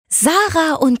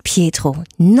Sarah und Pietro,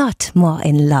 not more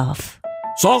in love.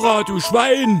 Sarah, du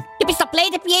Schwein! Du bist der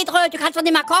blöde Pietro, du kannst doch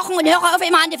nicht mehr kochen und hör auf,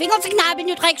 immer an die Finger zu knabbeln,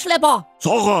 du Dreckschlepper.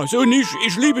 Sarah, so nicht.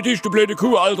 Ich liebe dich, du blöde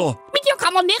Kuh, Alter. Mit dir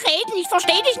kann man nicht reden, ich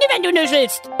verstehe dich nicht, wenn du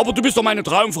nuschelst. Aber du bist doch meine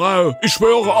Traumfrau. Ich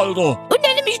schwöre, Alter. Und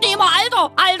nenne mich nicht immer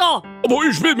Alter. Aber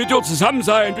ich will mit dir zusammen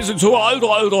sein, bis ins hohe Alter,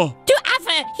 Alter. Du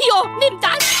Affe, hier, nimm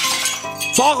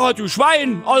das. Sarah, du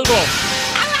Schwein, Alter.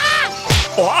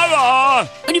 Aua! Oh, Aua!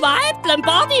 Und überhaupt,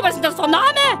 Lombardi, was ist das für ein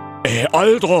Name?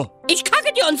 Alter. Ich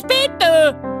kacke dir ins Bett,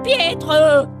 du,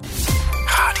 Pietro.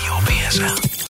 Radio PSR.